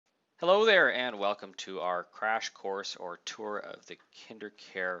Hello there and welcome to our crash course or tour of the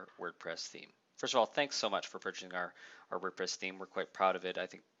KinderCare WordPress theme. First of all, thanks so much for purchasing our WordPress theme. We're quite proud of it. I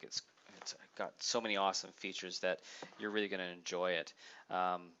think it's got so many awesome features that you're really going to enjoy it.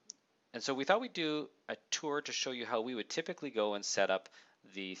 And so we thought we'd do a tour to show you how we would typically go and set up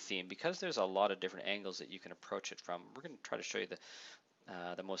the theme. Because there's a lot of different angles that you can approach it from, we're going to try to show you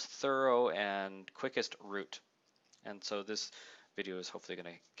the most thorough and quickest route. And so this video is hopefully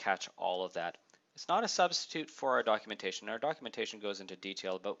going to catch all of that. It's not a substitute for our documentation. Our documentation goes into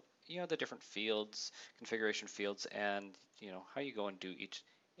detail about the different fields, configuration fields, and how you go and do each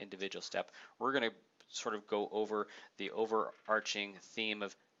individual step. We're going to sort of go over the overarching theme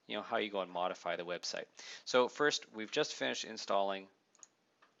of how you go and modify the website. So first, we've just finished installing.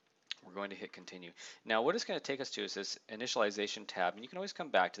 We're going to hit continue. Now what it's going to take us to is this initialization tab, and you can always come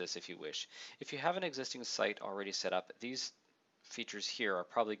back to this if you wish. If you have an existing site already set up, these features here are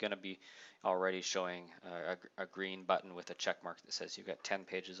probably going to be already showing a green button with a check mark that says you've got 10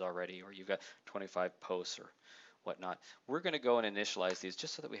 pages already, or you've got 25 posts or whatnot. We're going to go and initialize these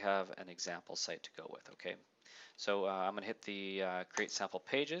just so that we have an example site to go with. Okay, so I'm going to hit the create sample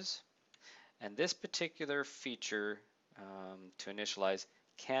pages, and this particular feature to initialize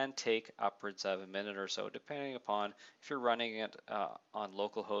can take upwards of a minute or so, depending upon if you're running it on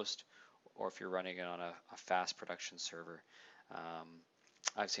localhost or if you're running it on a fast production server.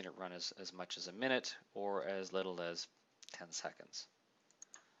 I've seen it run as much as a minute or as little as 10 seconds.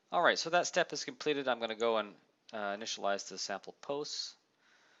 All right, so that step is completed. I'm going to go and initialize the sample posts.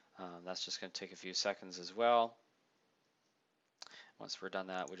 That's just going to take a few seconds as well. Once we're done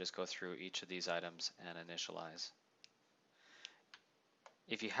that, we just go through each of these items and initialize.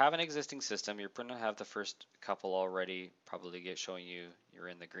 If you have an existing system, you're going to have the first couple already probably showing you're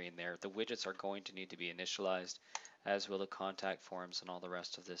in the green there. The widgets are going to need to be initialized, as will the contact forms and all the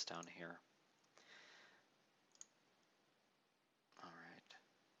rest of this down here. All right.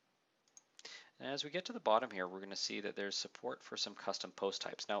 And as we get to the bottom here, we're going to see that there's support for some custom post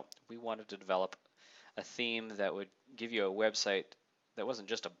types. Now, we wanted to develop a theme that would give you a website that wasn't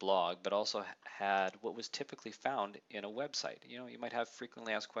just a blog, but also had what was typically found in a website. You might have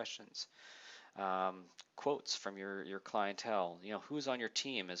frequently asked questions, quotes from your clientele, who's on your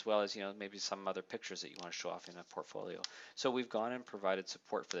team, as well as maybe some other pictures that you want to show off in a portfolio. So we've gone and provided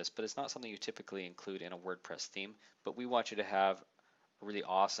support for this, but it's not something you typically include in a WordPress theme, but we want you to have a really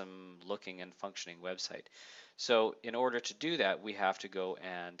awesome looking and functioning website. So in order to do that, we have to go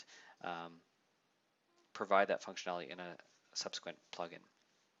and provide that functionality in a subsequent plugin.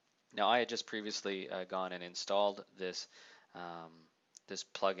 Now I had just previously gone and installed this this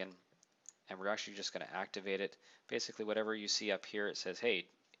plugin, and we're actually just going to activate it. Basically, whatever you see up here, it says, hey,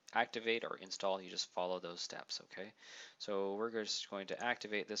 activate or install. You just follow those steps. Okay, so we're just going to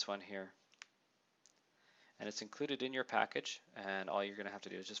activate this one here, and it's included in your package, and all you're going to have to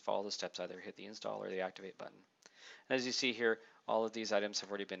do is just follow the steps, either hit the install or the activate button. And as you see here, all of these items have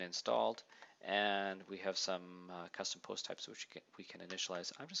already been installed, and we have some custom post types which we can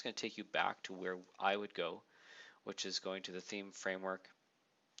initialize. I'm just going to take you back to where I would go, which is going to the theme framework,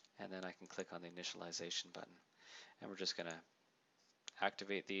 and then I can click on the initialization button, and we're just going to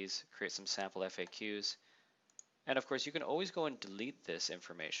activate these, create some sample FAQs, and of course you can always go and delete this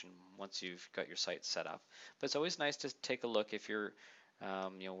information once you've got your site set up, but it's always nice to take a look if you're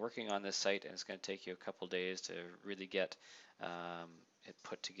working on this site and it's going to take you a couple days to really get it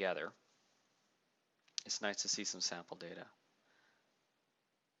put together. It's nice to see some sample data.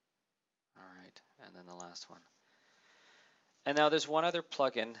 All right, and then the last one. And now there's one other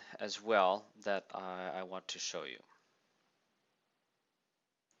plugin as well that I want to show you.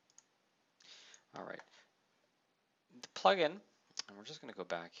 All right, the plugin, and we're just going to go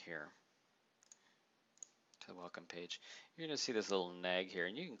back here to the welcome page. You're going to see this little nag here,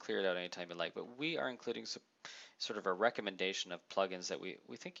 and you can clear it out anytime you like, but we are including some sort of a recommendation of plugins that we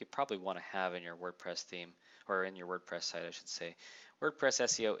think you probably want to have in your WordPress theme, or in your WordPress site, I should say. WordPress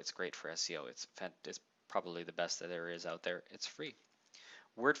SEO, it's great for SEO. It's probably the best that there is out there. It's free.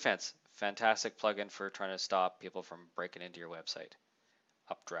 WordFence, fantastic plugin for trying to stop people from breaking into your website.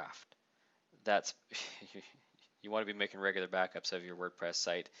 Updraft. That's you want to be making regular backups of your WordPress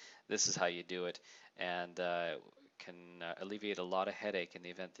site. This is how you do it, and can alleviate a lot of headache in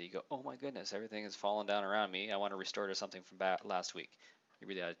the event that you go, oh my goodness, everything has fallen down around me. I want to restore to something from last week. You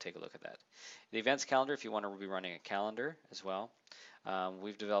really ought to take a look at that. The events calendar, if you want to be running a calendar as well.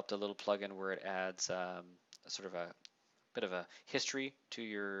 We've developed a little plugin where it adds sort of a bit of a history to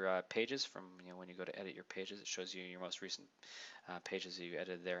your pages from when you go to edit your pages. It shows you your most recent pages that you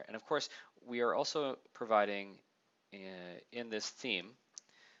edited there. And of course, we are also providing in this theme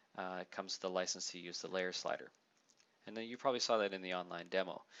it comes to the license to use the layer slider. And then you probably saw that in the online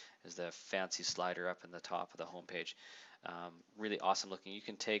demo, is the fancy slider up in the top of the home page. Really awesome looking. You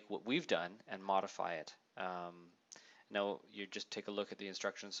can take what we've done and modify it. Now you just take a look at the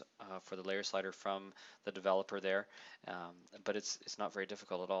instructions for the layer slider from the developer there, but it's not very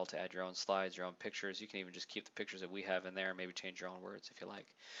difficult at all to add your own slides, your own pictures. You can even just keep the pictures that we have in there and maybe change your own words if you like.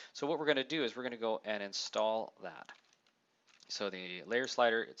 So what we're going to do is we're going to go and install that. So the layer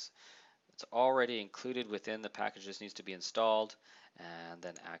slider, it's already included within the package, just needs to be installed and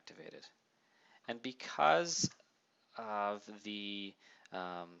then activated. And because of the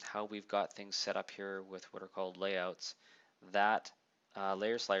how we've got things set up here with what are called layouts, that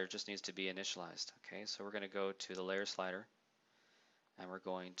layer slider just needs to be initialized. Okay, so we're going to go to the layer slider and we're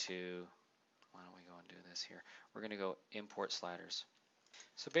going to, why don't we go and do this here? We're going to go import sliders.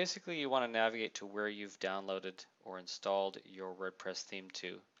 So basically you want to navigate to where you've downloaded or installed your WordPress theme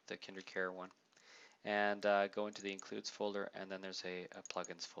to, the KinderCare one, and go into the includes folder, and then there's a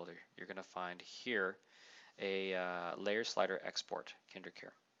plugins folder. You're going to find here a layer slider export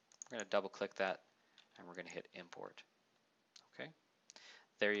KinderCare. We're going to double click that and we're going to hit import. Okay,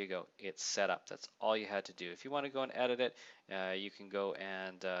 there you go, it's set up. That's all you had to do. If you want to go and edit it, you can go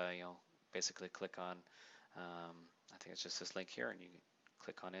and basically click on I think it's just this link here, and you can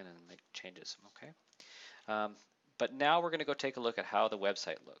click on it and make changes. Okay, but now we're going to go take a look at how the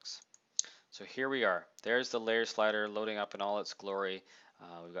website looks. So here we are. There's the layer slider loading up in all its glory.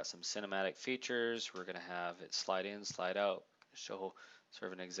 We've got some cinematic features. We're going to have it slide in, slide out, show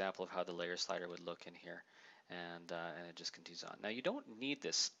sort of an example of how the layer slider would look in here, and it just continues on. Now you don't need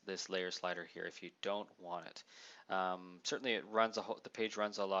this layer slider here if you don't want it. Certainly it runs the page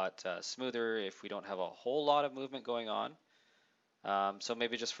runs a lot smoother if we don't have a whole lot of movement going on. So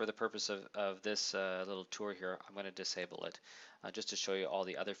maybe just for the purpose of this little tour here, I'm going to disable it just to show you all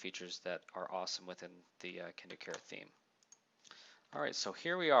the other features that are awesome within the KinderCare theme. All right, so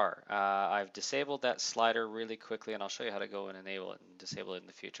here we are. I've disabled that slider really quickly, and I'll show you how to go and enable it and disable it in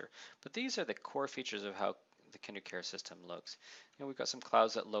the future. But these are the core features of how the KinderCare system looks. You know, we've got some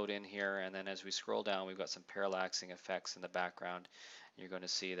clouds that load in here, and then as we scroll down, we've got some parallaxing effects in the background. You're going to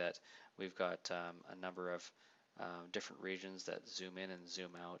see that we've got a number of different regions that zoom in and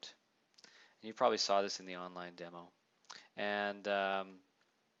zoom out. And you probably saw this in the online demo. And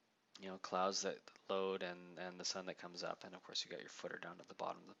you know, clouds that load and the sun that comes up, and of course you got your footer down at the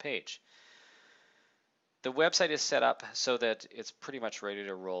bottom of the page. The website is set up so that it's pretty much ready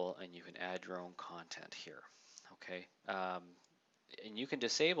to roll, and you can add your own content here. Okay, and you can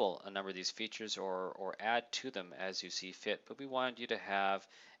disable a number of these features or add to them as you see fit. But we wanted you to have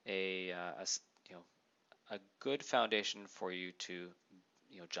a good foundation for you to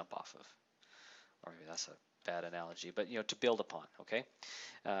jump off of, or maybe that's a bad analogy, but to build upon. Okay,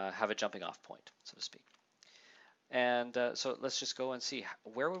 have a jumping off point, so to speak. And so let's just go and see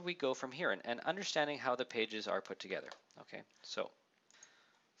where would we go from here, and understanding how the pages are put together. Okay, so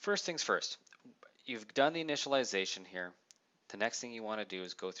first things first, you've done the initialization here. The next thing you want to do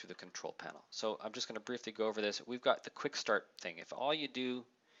is go through the control panel. So I'm just going to briefly go over this. We've got the quick start thing. If all you do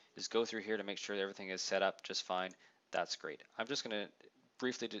is go through here to make sure everything is set up just fine, that's great. I'm just going to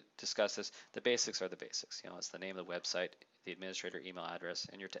briefly discuss this. The basics are the basics. It's the name of the website, the administrator email address,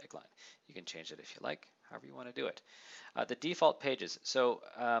 and your tagline. You can change it if you like, however you want to do it. The default pages. So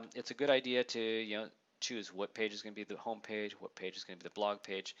it's a good idea to choose what page is going to be the home page, what page is going to be the blog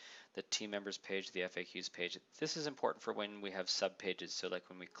page, the team members page, the FAQs page. This is important for when we have sub pages. So like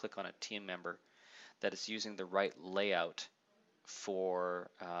when we click on a team member, that it's using the right layout for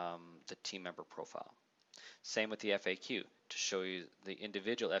the team member profile. Same with the FAQ, to show you the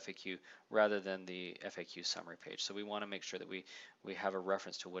individual FAQ rather than the FAQ summary page. So we want to make sure that we have a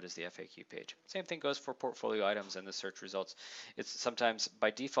reference to what is the FAQ page. Same thing goes for portfolio items and the search results. It's sometimes by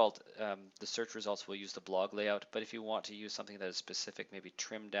default the search results will use the blog layout, but if you want to use something that is specific, maybe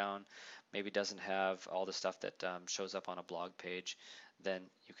trimmed down, maybe doesn't have all the stuff that shows up on a blog page, then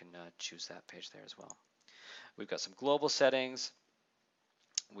you can choose that page there as well. We've got some global settings,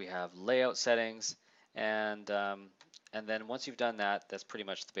 we have layout settings, and then once you've done that, that's pretty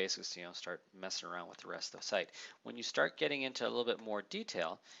much the basics. Start messing around with the rest of the site. When you start getting into a little bit more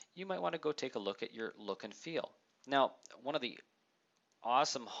detail, you might want to go take a look at your look and feel. Now, one of the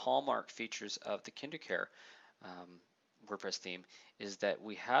awesome hallmark features of the KinderCare WordPress theme is that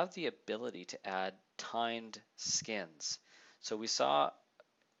we have the ability to add timed skins. So we saw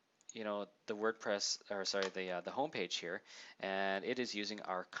the WordPress, or sorry, the homepage here, and it is using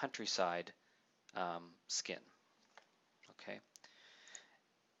our countryside skin. Okay,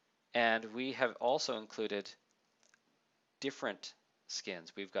 and we have also included different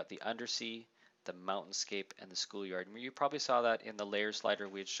skins. We've got the undersea, the mountainscape, and the schoolyard. And you probably saw that in the layer slider.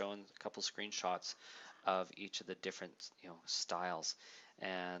 We had shown a couple screenshots of each of the different styles.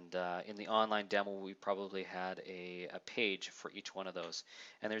 And in the online demo, we probably had a page for each one of those.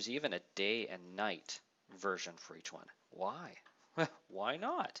 And there's even a day and night version for each one. Why? Why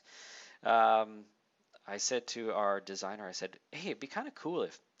not? I said to our designer, I said, hey, it'd be kind of cool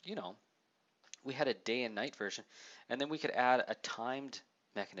if, we had a day and night version, and then we could add a timed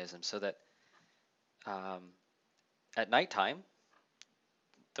mechanism so that at nighttime,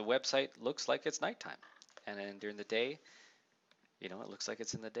 the website looks like it's nighttime. And then during the day, it looks like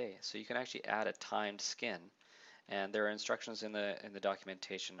it's in the day. So you can actually add a timed skin. And there are instructions in the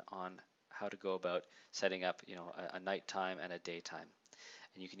documentation on how to go about setting up, a nighttime and a daytime.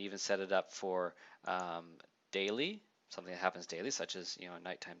 And you can even set it up for daily, something that happens daily, such as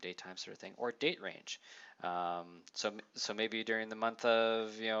nighttime, daytime sort of thing, or date range. So maybe during the month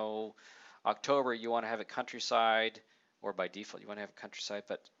of October you want to have it countryside, or by default you want to have it countryside,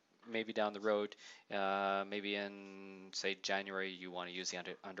 but maybe down the road, maybe in say January, you want to use the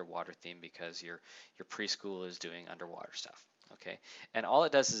underwater theme because your preschool is doing underwater stuff. Okay, and all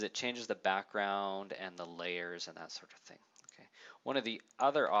it does is it changes the background and the layers and that sort of thing. Okay, one of the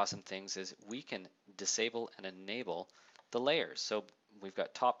other awesome things is we can disable and enable the layers. So we've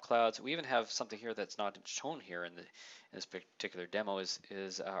got top clouds. We even have something here that's not shown here in this particular demo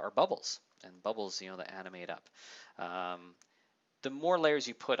is our bubbles, and bubbles that animate up. The more layers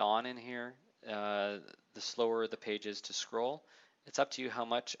you put on in here, the slower the page is to scroll. It's up to you how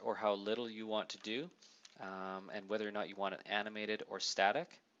much or how little you want to do, and whether or not you want it animated or static.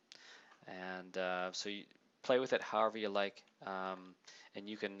 And so you play with it however you like. And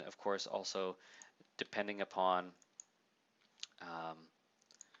you can, of course, also, depending upon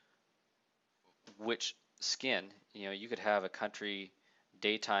which skin, you could have a country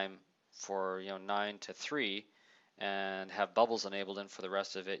daytime for 9 to 3 and have bubbles enabled, and for the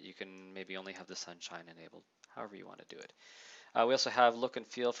rest of it you can maybe only have the sunshine enabled, however you want to do it. We also have look and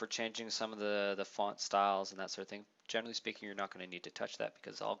feel for changing some of the font styles and that sort of thing. Generally speaking, you're not going to need to touch that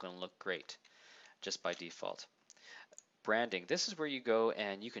because it's all going to look great just by default. Branding, this is where you go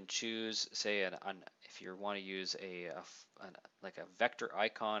and you can choose, say, if you want to use like a vector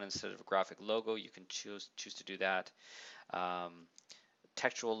icon instead of a graphic logo, you can choose to do that.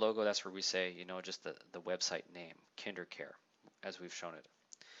 Textual logo, that's where we say, just the website name, KinderCare, as we've shown it.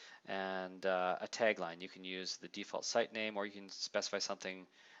 And a tagline, you can use the default site name, or you can specify something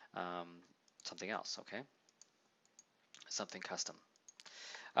else, okay? Something custom.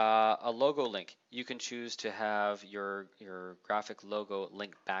 A logo link, you can choose to have your graphic logo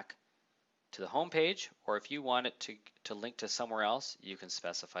link back to the home page, or if you want it to link to somewhere else, you can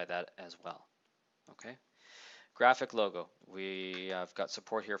specify that as well, okay? Graphic logo, we have got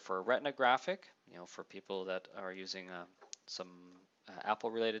support here for a Retina graphic, for people that are using some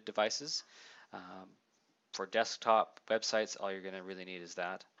Apple related devices. For desktop websites, all you're going to really need is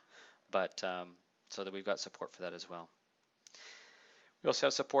that, but so that we've got support for that as well. We also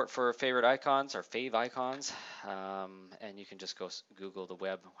have support for favorite icons, or fave icons, and you can just go Google the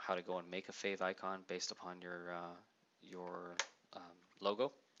web how to go and make a fave icon based upon your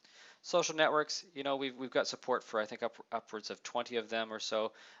logo. Social networks, we've got support for, I think, upwards of 20 of them or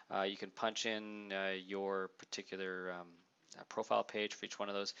so. You can punch in your particular profile page for each one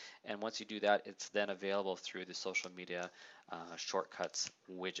of those, and once you do that, it's then available through the social media shortcuts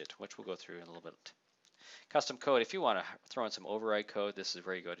widget, which we'll go through in a little bit. Custom code, if you want to throw in some override code, this is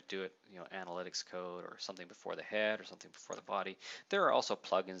where you go to do it, analytics code or something before the head or something before the body. There are also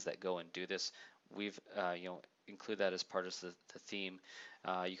plugins that go and do this. We've include that as part of the theme.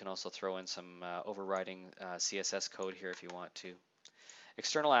 You can also throw in some overriding CSS code here if you want to.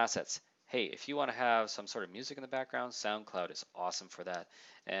 External assets. Hey, if you want to have some sort of music in the background, SoundCloud is awesome for that.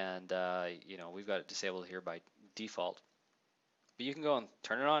 And we've got it disabled here by default. But you can go and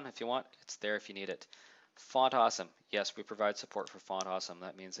turn it on if you want. It's there if you need it. Font Awesome. Yes, we provide support for Font Awesome.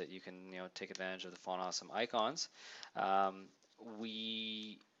 That means that you can take advantage of the Font Awesome icons.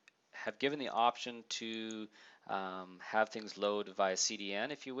 We have given the option to have things load via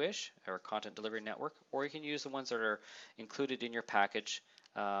CDN if you wish, or Content Delivery Network, or you can use the ones that are included in your package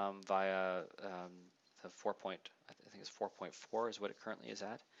via the 4. I think it's 4.4 is what it currently is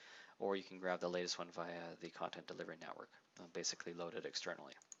at, or you can grab the latest one via the Content Delivery Network, basically loaded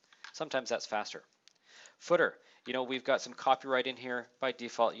externally. Sometimes that's faster. Footer, we've got some copyright in here by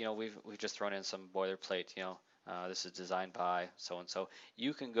default. We've just thrown in some boilerplate. This is designed by so and so.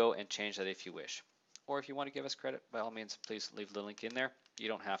 You can go and change that if you wish, or if you want to give us credit, by all means, please leave the link in there. You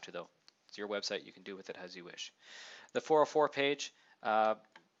don't have to though. It's your website. You can do with it as you wish. The 404 page,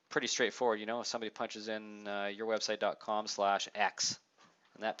 pretty straightforward. You know, if somebody punches in yourwebsite.com/x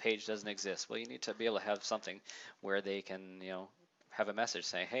and that page doesn't exist, well, you need to be able to have something where they can, you know, have a message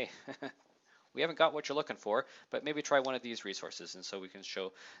saying, hey, we haven't got what you're looking for, but maybe try one of these resources. And so we can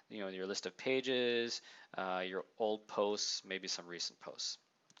show, you know, your list of pages, your old posts, maybe some recent posts.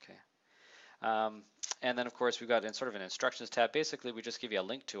 Okay. And then of course we've got in sort of an instructions tab. Basically we just give you a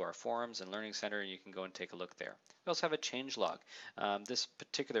link to our forums and learning center and you can go and take a look there. We also have a changelog. This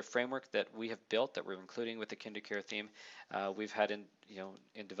particular framework that we have built that we're including with the KinderCare theme, we've had in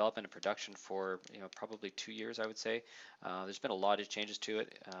development and production for probably 2 years, I would say. There's been a lot of changes to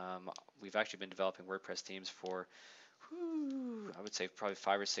it. We've actually been developing WordPress themes for I would say probably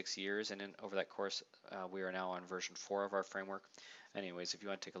 5 or 6 years, and over that course we are now on version 4 of our framework. Anyways, if you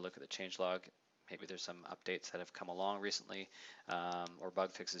want to take a look at the changelog, maybe there's some updates that have come along recently or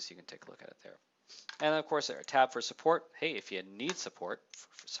bug fixes, you can take a look at it there. And of course, a tab for support. Hey, if you need support for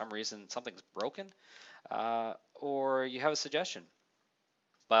some reason, something's broken, or you have a suggestion,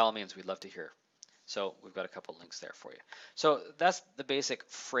 by all means, we'd love to hear. So we've got a couple links there for you. So that's the basic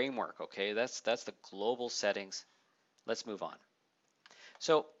framework, okay? That's the global settings. Let's move on.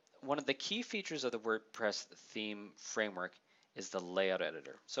 So one of the key features of the WordPress theme framework is the layout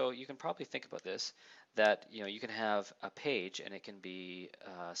editor. So you can probably think about this, that you can have a page and it can be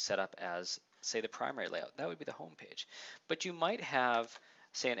set up as, say, the primary layout. That would be the home page. But you might have,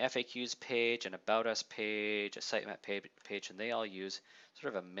 say, an FAQs page, an About Us page, a sitemap page, and they all use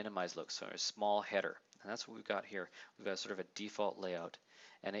sort of a minimized look, so a small header. And that's what we've got here. We've got sort of a default layout,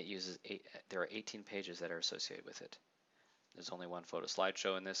 and it uses there are 18 pages that are associated with it. There's only one photo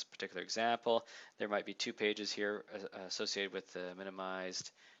slideshow in this particular example. There might be 2 pages here associated with the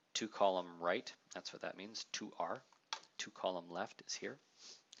minimized 2-column right. That's what that means, 2R. 2-column left is here.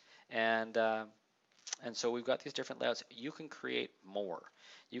 And so we've got these different layouts. You can create more.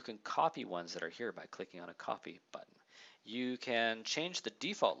 You can copy ones that are here by clicking on a copy button. You can change the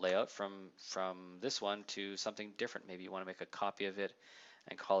default layout from this one to something different. Maybe you want to make a copy of it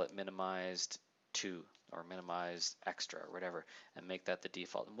and call it minimized 2 or minimized extra or whatever, and make that the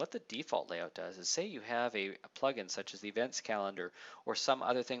default. And what the default layout does is, say you have a plugin such as the events calendar or some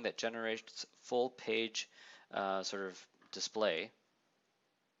other thing that generates full page sort of display.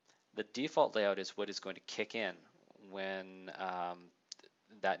 The default layout is what is going to kick in when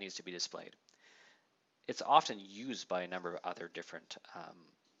that needs to be displayed. It's often used by a number of other different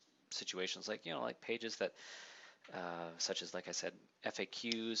situations, like like pages that such as, like I said,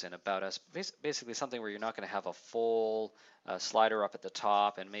 FAQs and About Us, basically something where you're not going to have a full slider up at the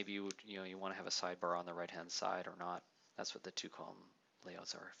top, and maybe you want to have a sidebar on the right hand side or not. That's what the 2-column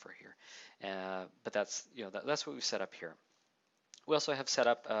layouts are for here. But that's that's what we've set up here. We also have set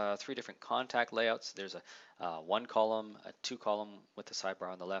up 3 different contact layouts. There's a 1-column, a 2-column with the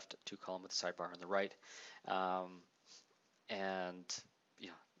sidebar on the left, a 2-column with the sidebar on the right, and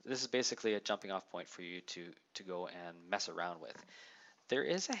this is basically a jumping off point for you to go and mess around with. There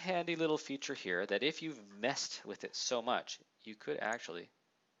is a handy little feature here that if you've messed with it so much, you could actually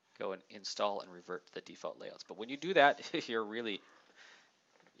go and install and revert to the default layouts. But when you do that, you're really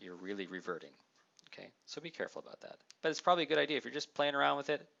reverting. Okay, so be careful about that. But it's probably a good idea if you're just playing around with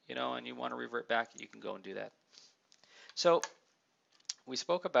it, and you want to revert back, you can go and do that. So we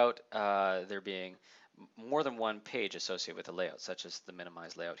spoke about there being more than one page associated with a layout, such as the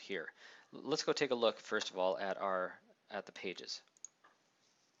minimized layout here. Let's go take a look first of all at the pages.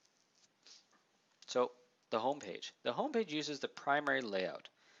 So the home page. The home page uses the primary layout,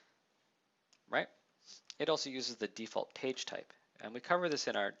 right? It also uses the default page type, and we cover this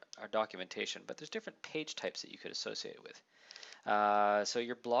in our documentation. But there's different page types that you could associate it with. So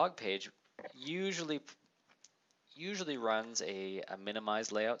your blog page usually runs a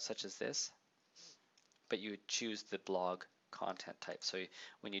minimized layout such as this, but you would choose the blog content type. So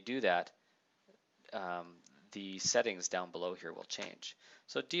when you do that, the settings down below here will change.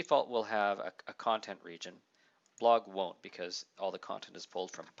 So default will have a content region. Blog won't, because all the content is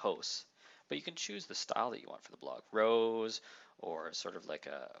pulled from posts. But you can choose the style that you want for the blog. Rows, or sort of like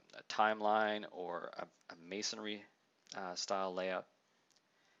a timeline, or a masonry style layout.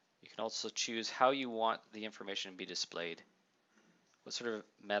 You can also choose how you want the information to be displayed, what sort of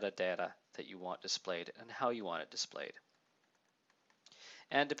metadata that you want displayed, and how you want it displayed.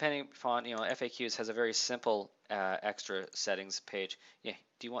 And depending upon, FAQs has a very simple extra settings page. Do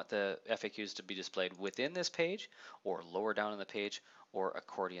you want the FAQs to be displayed within this page, or lower down in the page, or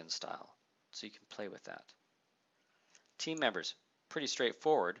accordion style? So you can play with that. Team members, pretty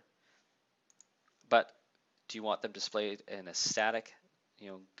straightforward, but do you want them displayed in a static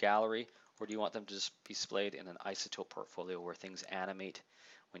gallery, or do you want them to just be displayed in an isotope portfolio where things animate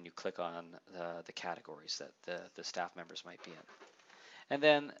when you click on the categories that the staff members might be in? And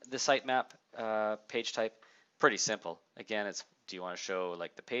then the sitemap page type, pretty simple. Again, it's do you want to show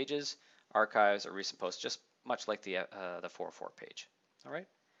like the pages, archives, or recent posts, just much like the 404 page. All right.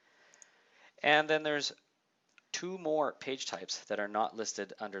 And then there's two more page types that are not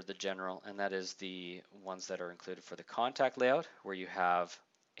listed under the general, and that is the ones that are included for the contact layout, where you have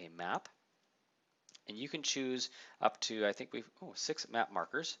a map, and you can choose up to, I think we've 6 map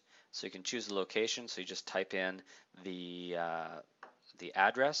markers. So you can choose the location. So you just type in the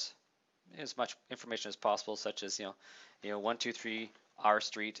address, as much information as possible, such as 123 our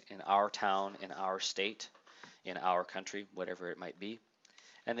street in our town in our state in our country, whatever it might be.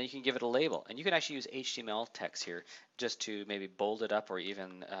 And then you can give it a label, and you can actually use HTML text here just to maybe bold it up or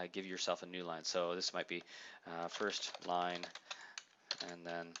even give yourself a new line. So this might be first line and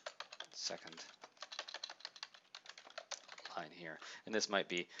then second line here, and this might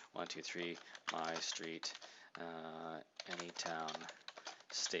be 123 my street, any town,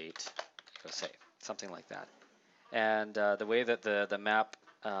 state, USA, something like that. And the way that the map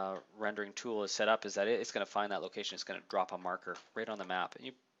rendering tool is set up is that it's going to find that location. It's going to drop a marker right on the map, and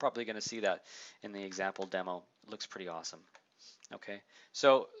you're probably going to see that in the example demo. It looks pretty awesome. Okay,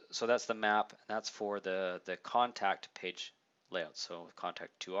 so that's the map, and that's for the contact page layout. So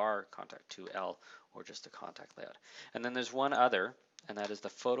contact 2R, contact 2L, or just the contact layout. And then there's one other, and that is the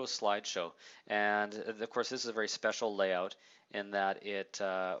photo slideshow. And of course, this is a very special layout in that it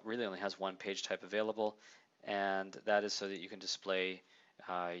really only has one page type available, and that is so that you can display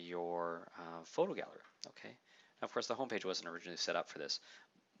your photo gallery. Okay. Now, of course, the homepage wasn't originally set up for this.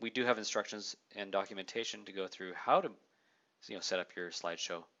 We do have instructions and documentation to go through how to set up your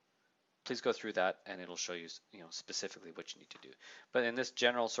slideshow. Please go through that, and it'll show you, specifically what you need to do. But in this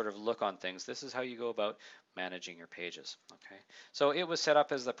general sort of look on things, this is how you go about managing your pages. Okay, so it was set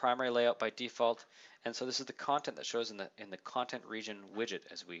up as the primary layout by default, and so this is the content that shows in the content region widget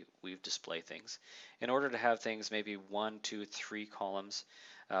as we display things. In order to have things maybe 1, 2, 3 columns,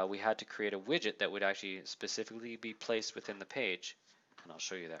 we had to create a widget that would actually specifically be placed within the page, and I'll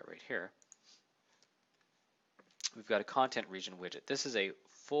show you that right here. We've got a content region widget. This is a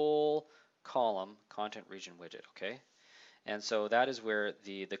full column content region widget, okay? And so that is where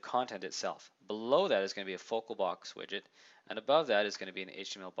the content itself. Below that is going to be a focal box widget, and above that is going to be an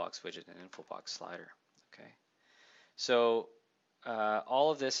HTML box widget and info box slider, okay? So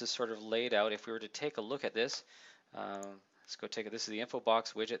all of this is sort of laid out. If we were to take a look at this, let's go take it. This is the info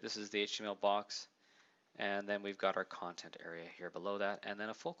box widget. This is the HTML box, and then we've got our content area here below that, and then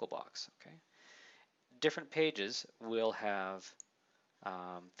a focal box, okay? Different pages will have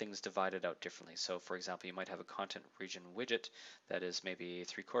things divided out differently. So for example, you might have a content region widget that is maybe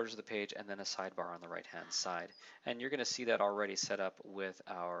 3/4 of the page and then a sidebar on the right hand side. And you're going to see that already set up with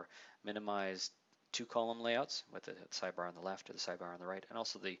our minimized 2-column layouts with the sidebar on the left or the sidebar on the right, and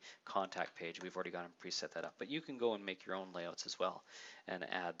also the contact page. We've already gone and preset that up, but you can go and make your own layouts as well and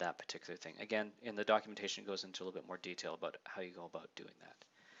add that particular thing. Again, in the documentation, it goes into a little bit more detail about how you go about doing that.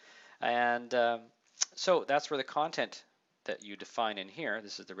 And so that's where the content that you define in here,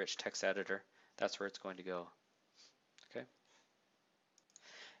 this is the rich text editor, that's where it's going to go. Okay.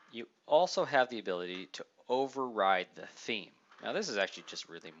 You also have the ability to override the theme. Now this is actually just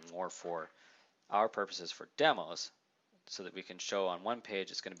really more for our purposes for demos, so that we can show on one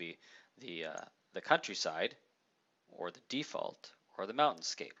page it's going to be the countryside or the default or the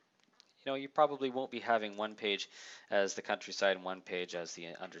mountainscape. You probably won't be having one page as the countryside and one page as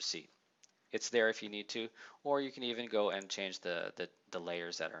the undersea. It's there if you need to, or you can even go and change the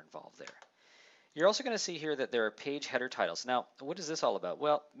layers that are involved there. You're also going to see here that there are page header titles. Now, what is this all about?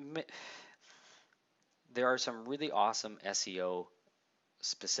 Well, there are some really awesome SEO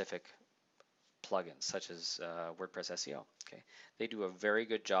specific plugins, such as WordPress SEO. Okay, they do a very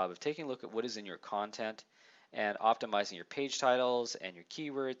good job of taking a look at what is in your content and optimizing your page titles and your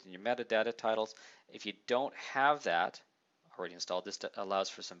keywords and your metadata titles. If you don't have that already installed, this allows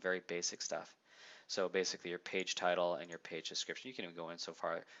for some very basic stuff. So basically your page title and your page description. You can even go in so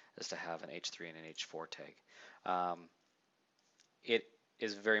far as to have an H3 and an H4 tag. It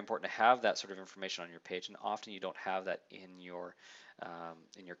is very important to have that sort of information on your page, and often you don't have that in your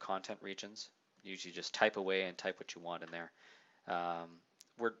content regions. Usually just type away and type what you want in there.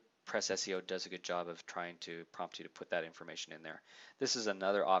 WordPress SEO does a good job of trying to prompt you to put that information in there. This is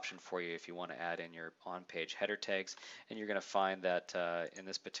another option for you if you want to add in your on-page header tags, and you're going to find that in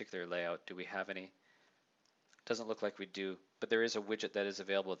this particular layout, do we have any? Doesn't look like we do, but there is a widget that is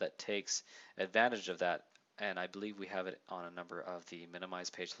available that takes advantage of that and I believe we have it on a number of the minimize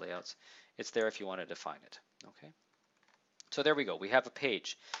page layouts. It's there if you wanted to find it. Okay. So there we go. We have a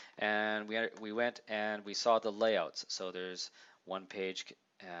page, and we went and we saw the layouts. So there's one page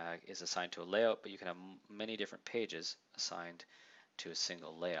is assigned to a layout, but you can have many different pages assigned to a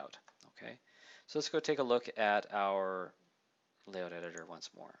single layout. Okay. So let's go take a look at our layout editor once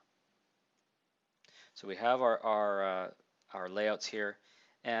more. So we have our layouts here,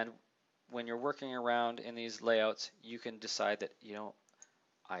 and when you're working around in these layouts, you can decide that, you know,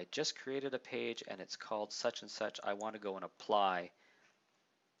 I just created a page and it's called such and such. I want to go and apply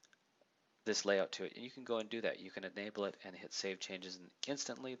this layout to it. And you can go and do that. You can enable it and hit save changes, and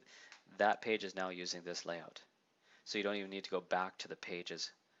instantly that page is now using this layout. So you don't even need to go back to the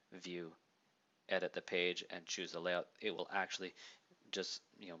pages view, edit the page, and choose the layout. It will actually just,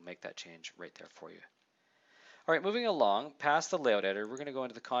 you know, make that change right there for you. All right, moving along past the layout editor, we're going to go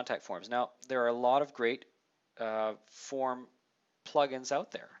into the contact forms. Now, there are a lot of great form plugins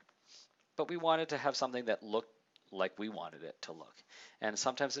out there, but we wanted to have something that looked like we wanted it to look. And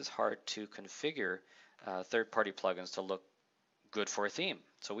sometimes it's hard to configure third-party plugins to look good for a theme.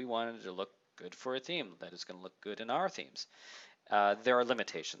 So we wanted it to look good for a theme that is going to look good in our themes. There are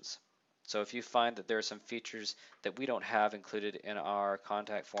limitations. So if you find that there are some features that we don't have included in our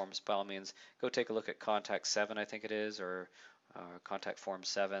contact forms, by all means, go take a look at Contact 7, I think it is, or Contact Form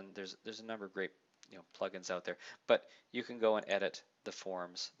 7. There's a number of great, you know, plugins out there, but you can go and edit the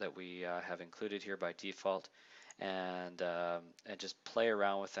forms that we have included here by default, and just play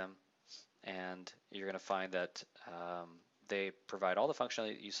around with them, and you're going to find that they provide all the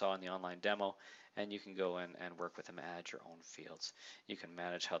functionality that you saw in the online demo, and you can go in and work with them, add your own fields. You can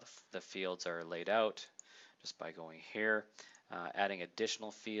manage how the fields are laid out just by going here, adding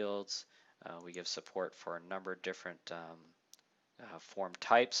additional fields. We give support for a number of different form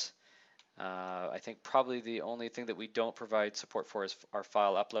types. I think probably the only thing that we don't provide support for is our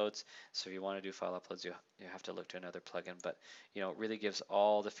file uploads. So if you want to do file uploads, you have to look to another plugin, but you know, it really gives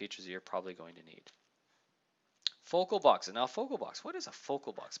all the features that you're probably going to need. Focal boxes. Now, focal box. What is a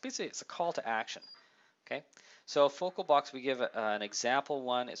focal box? Basically, it's a call to action. Okay. So a focal box, we give an example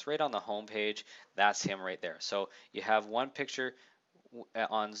one. It's right on the home page. That's him right there. So you have one picture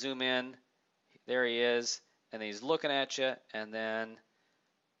on zoom in. There he is, and he's looking at you, and then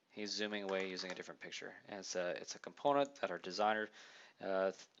he's zooming away using a different picture. And it's a component that our designer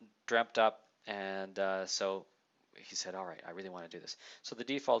dreamt up, and so he said, all right, I really want to do this. So the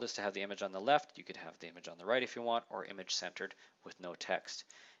default is to have the image on the left. You could have the image on the right if you want, or image centered with no text.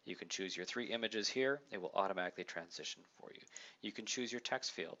 You can choose your 3 images here. It will automatically transition for you. You can choose your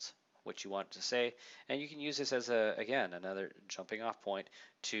text fields, what you want to say, and you can use this as again, another jumping off point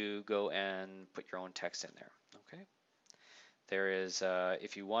to go and put your own text in there. Okay. There is,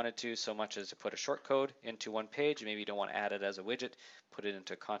 if you wanted to, so much as to put a shortcode into one page, maybe you don't want to add it as a widget, put it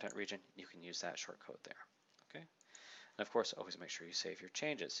into a content region, you can use that shortcode there. Okay. And of course, always make sure you save your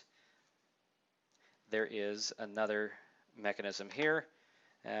changes. There is another mechanism here,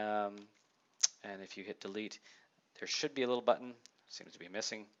 and if you hit delete, there should be a little button, seems to be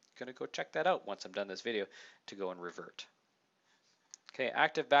missing. I'm going to go check that out once I'm done this video to go and revert. Okay,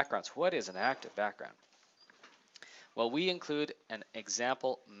 active backgrounds. What is an active background? Well, we include an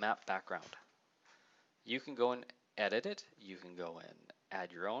example map background. You can go and edit it. You can go and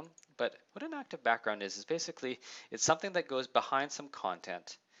add your own. But what an active background is basically it's something that goes behind some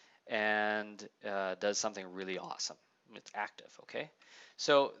content and does something really awesome. It's active, okay?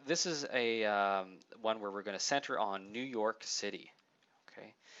 So this is a one where we're going to center on New York City,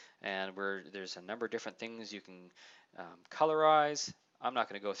 okay? And there's a number of different things you can colorize. I'm not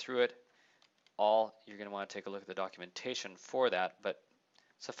going to go through it all. You're going to want to take a look at the documentation for that, but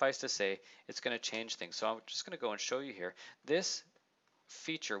suffice to say, it's going to change things. So I'm just going to go and show you here. This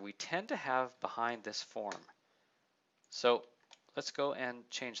feature we tend to have behind this form. So let's go and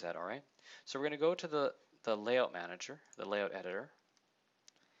change that, all right? So we're going to go to the layout manager, the layout editor.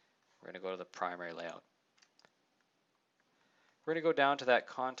 We're going to go to the primary layout. We're going to go down to that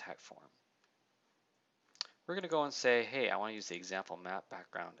contact form. We're going to go and say, hey, I want to use the example map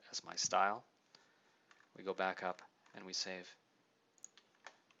background as my style. We go back up and we save.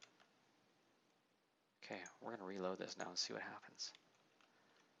 Okay, we're going to reload this now and see what happens.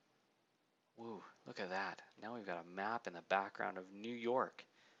 Woo, look at that. Now we've got a map in the background of New York.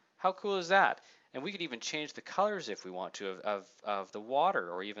 How cool is that? And we could even change the colors if we want to of the water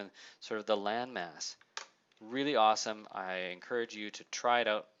or even sort of the landmass. Really awesome. I encourage you to try it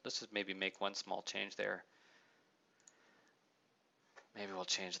out. Let's just maybe make one small change there. Maybe we'll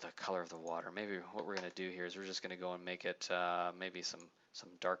change the color of the water. Maybe what we're going to do here is we're just going to go and make it maybe some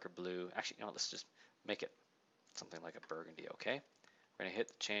darker blue. Actually, you know, let's just make it something like a burgundy, okay? We're going to hit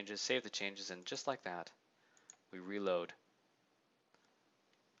the changes, save the changes, and just like that, we reload.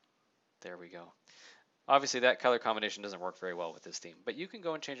 There we go. Obviously, that color combination doesn't work very well with this theme, but you can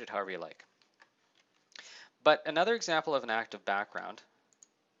go and change it however you like. But another example of an active background,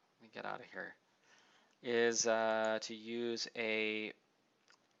 let me get out of here, is to use an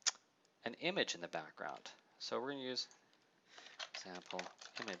image in the background. So we're going to use example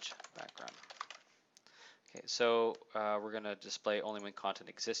image background. Okay, so we're going to display only when content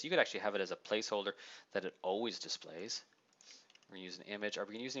exists. You could actually have it as a placeholder that it always displays. We're going to use an image. Are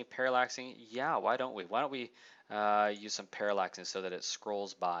we going to use any parallaxing? Yeah, why don't we? Why don't we use some parallaxing so that it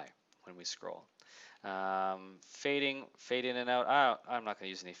scrolls by when we scroll? Fade in and out. I'm not going to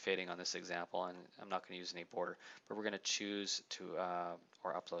use any fading on this example, and I'm not going to use any border, but we're going to choose to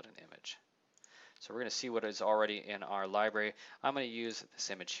or upload an image. So we're going to see what is already in our library. I'm going to use this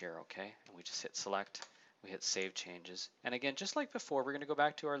image here, okay? And we just hit select, we hit save changes. And again, just like before, we're going to go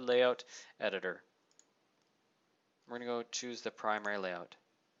back to our layout editor. We're going to go choose the primary layout.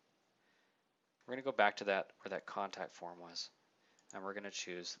 We're going to go back to that where that contact form was. And we're going to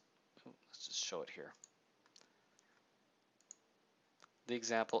choose, let's just show it here, the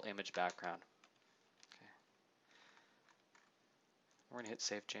example image background. Okay. We're going to hit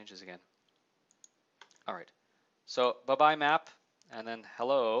save changes again. All right, so bye-bye map, and then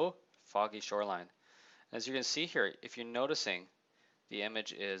hello, foggy shoreline. As you can see here, if you're noticing, the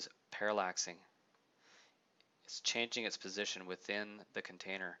image is parallaxing. It's changing its position within the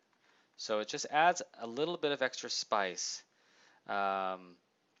container. So it just adds a little bit of extra spice. And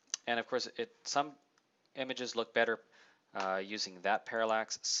of course, some images look better using that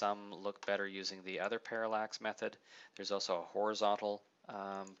parallax. Some look better using the other parallax method. There's also a horizontal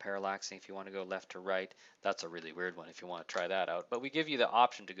parallaxing if you want to go left to right. That's a really weird one if you want to try that out. But we give you the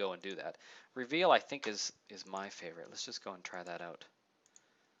option to go and do that. Reveal, I think, is my favorite. Let's just go and try that out.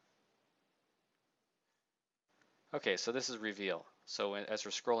 Okay, so this is reveal. So as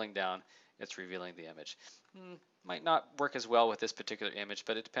we're scrolling down, it's revealing the image. Might not work as well with this particular image,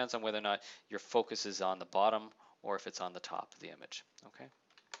 but it depends on whether or not your focus is on the bottom or if it's on the top of the image. Okay.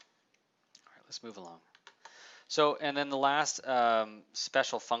 All right, let's move along. So, and then the last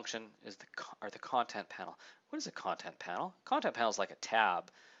special function is the content panel. What is a content panel? Content panel is like a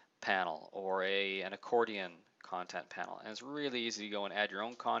tab panel or an accordion content panel, and it's really easy to go and add your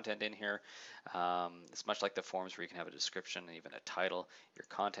own content in here. It's much like the forms where you can have a description and even a title. Your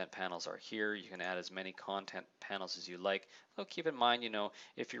content panels are here. You can add as many content panels as you like. Though keep in mind, you know,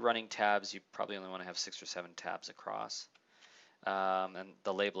 if you're running tabs, you probably only want to have 6 or 7 tabs across. And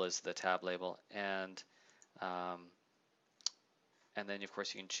the label is the tab label, and then of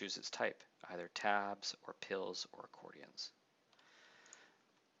course you can choose its type, either tabs or pills or accordions.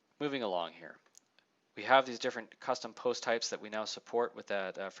 Moving along here, we have these different custom post types that we now support with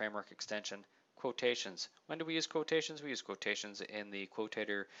that framework extension. Quotations. When do we use quotations? We use quotations in the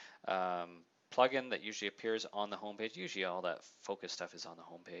Quotator plugin that usually appears on the home page. Usually all that focus stuff is on the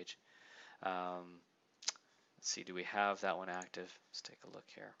home page. Let's see, do we have that one active? Let's take a look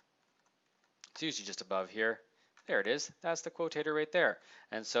here. It's usually just above here. There it is. That's the quotator right there.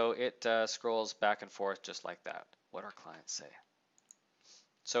 And so it scrolls back and forth just like that, what our clients say.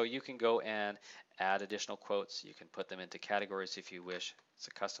 So you can go and add additional quotes. You can put them into categories if you wish. It's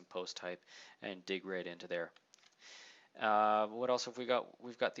a custom post type, and dig right into there. What else have we got?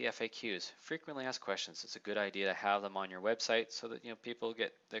 We've got the FAQs, frequently asked questions. It's a good idea to have them on your website so that people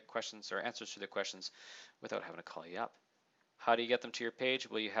get the questions or answers to their questions without having to call you up. How do you get them to your page?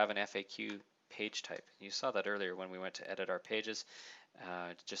 Well, you have an FAQ page type. You saw that earlier when we went to edit our pages.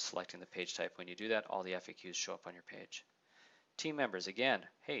 Just selecting the page type. When you do that, all the FAQs show up on your page. Team members, again,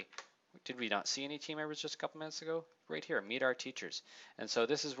 hey, did we not see any team members just a couple minutes ago? Right here, meet our teachers. And so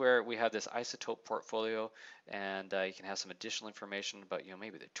this is where we have this isotope portfolio, and you can have some additional information about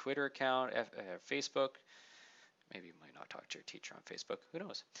maybe the Twitter account, Facebook. Maybe you might not talk to your teacher on Facebook, who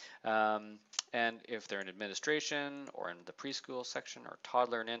knows? And if they're in administration or in the preschool section or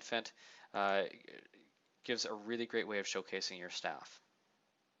toddler and infant, it gives a really great way of showcasing your staff.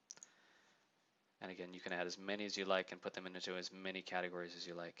 And again, you can add as many as you like and put them into as many categories as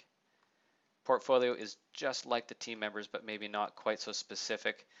you like. Portfolio is just like the team members, but maybe not quite so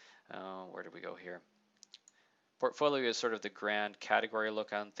specific. Where do we go here? Portfolio is sort of the grand category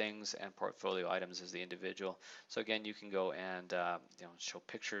look on things, and portfolio items is the individual. So again, you can go and show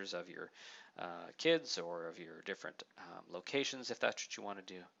pictures of your kids or of your different locations if that's what you want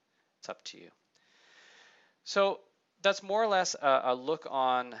to do. It's up to you. So that's more or less a look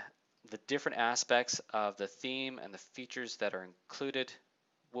on the different aspects of the theme and the features that are included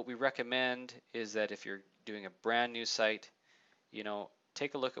what we recommend is that if you're doing a brand new site, you know,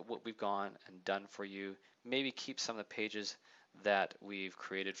 take a look at what we've gone and done for you. Maybe keep some of the pages that we've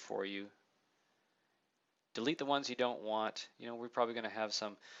created for you. Delete the ones you don't want. You know, we're probably going to have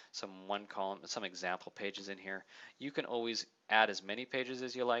some one column, some example pages in here. You can always add as many pages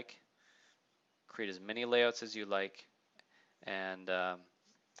as you like, create as many layouts as you like, and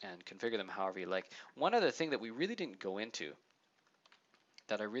configure them however you like. One other thing that we really didn't go into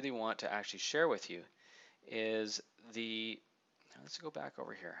that I really want to actually share with you is let's go back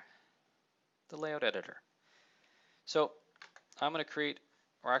over here, the layout editor. So I'm going to create,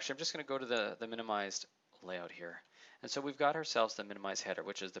 or actually I'm just going to go to the minimized layout here. And so we've got ourselves the minimized header,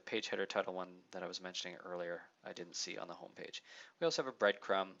 which is the page header title one that I was mentioning earlier. I didn't see on the home page. We also have a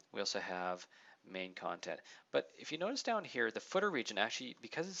breadcrumb. We also have main content. But if you notice down here, the footer region actually,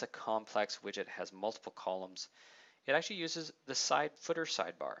 because it's a complex widget, has multiple columns, it actually uses the footer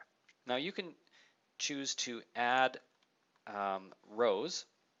sidebar. Now you can choose to add rows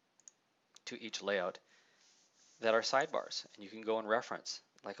to each layout that are sidebars, and you can go and reference,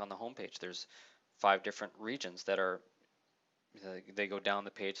 like on the home page. There's 5 different regions that are, they go down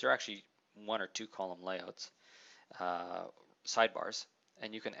the page. They're actually 1 or 2 column layouts, sidebars,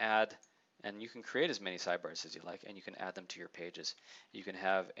 and you can add, and you can create as many sidebars as you like, and you can add them to your pages. You can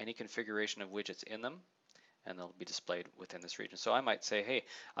have any configuration of widgets in them, and they'll be displayed within this region. So I might say, hey,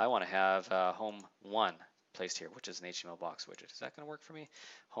 I want to have home 1 placed here, which is an HTML box widget. Is that going to work for me?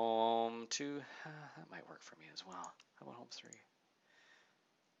 Home 2, that might work for me as well. How about home 3?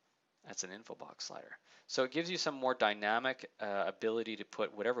 That's an info box slider. So it gives you some more dynamic ability to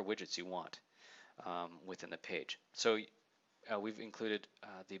put whatever widgets you want within the page. So we've included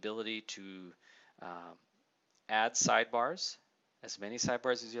the ability to add sidebars, as many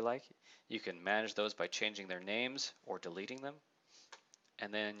sidebars as you like. You can manage those by changing their names or deleting them.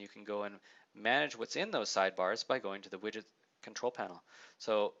 And then you can go and manage what's in those sidebars by going to the widget control panel.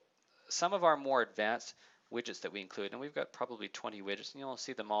 So some of our more advanced widgets that we include, and we've got probably 20 widgets, and you'll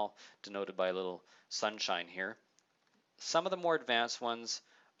see them all denoted by a little sunshine here. Some of the more advanced ones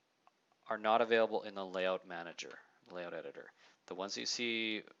are not available in the layout manager, layout editor. The ones that you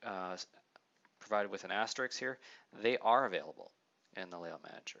see provided with an asterisk here, they are available in the layout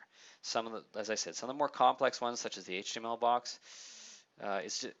manager. Some of the, as I said, some of the more complex ones, such as the HTML box,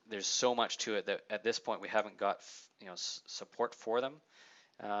 there's so much to it that at this point we haven't got support for them.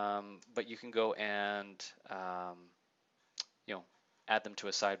 But you can go and add them to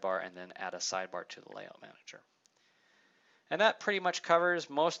a sidebar and then add a sidebar to the layout manager. And that pretty much covers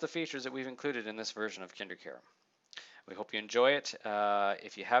most of the features that we've included in this version of KinderCare. We hope you enjoy it.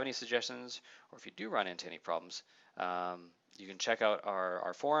 If you have any suggestions, or if you do run into any problems, you can check out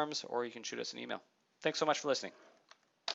our forums, or you can shoot us an email. Thanks so much for listening.